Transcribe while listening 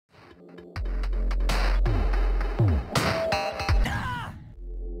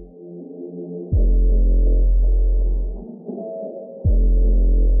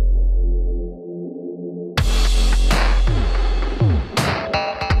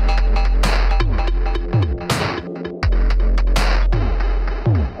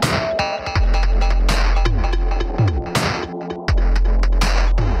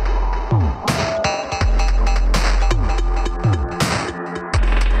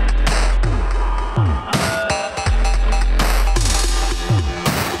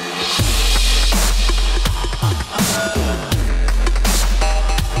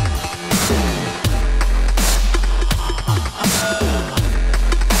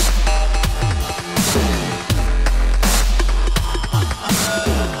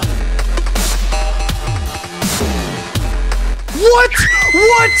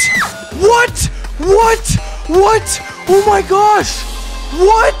What? What? What? What? Oh my gosh!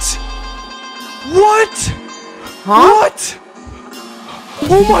 What? What? Huh? What?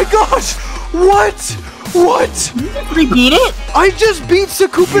 Oh my gosh! What? What? Repeat it? I just beat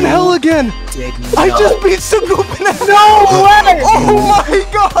Sakupen Hell again! I just beat Sakupen Hell! No way! Oh my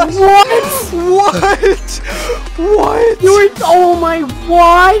gosh! What? What? You were, oh my,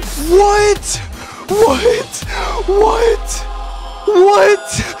 what? What? What? What? What?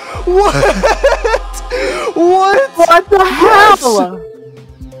 What? What? What the hell?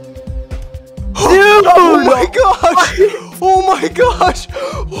 Dude! Oh my gosh! Oh my gosh!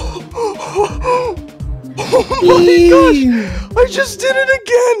 Oh my gosh! I just did it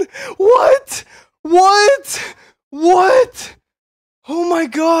again! What? What? What? Oh my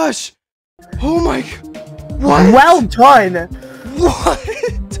gosh! Oh my... What? Well done!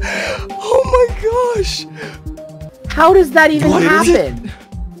 What? Oh my gosh! How does that even happen?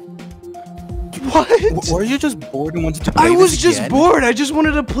 What? Were you just bored and wanted to play I was this just again? bored. I just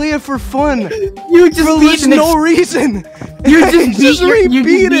wanted to play it for fun. You just For beat no reason. You I just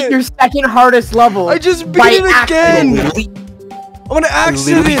beat it. your second hardest level. I just beat by it again. accident. I'm an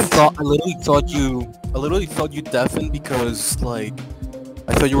accident. I literally thought you deafened because like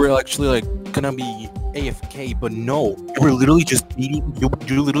I thought you were actually like gonna be AFK, but no, you were literally just beating.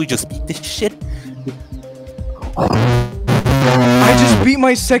 You literally just beat this shit. I just beat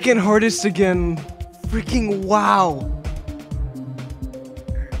my second hardest again. Freaking wow.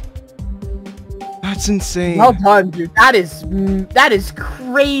 That's insane. Well done, dude. That is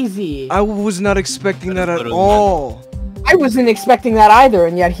crazy. I was not expecting that at all. I wasn't expecting that either,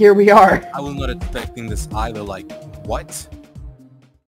 and yet here we are. I was not expecting this either. Like, what?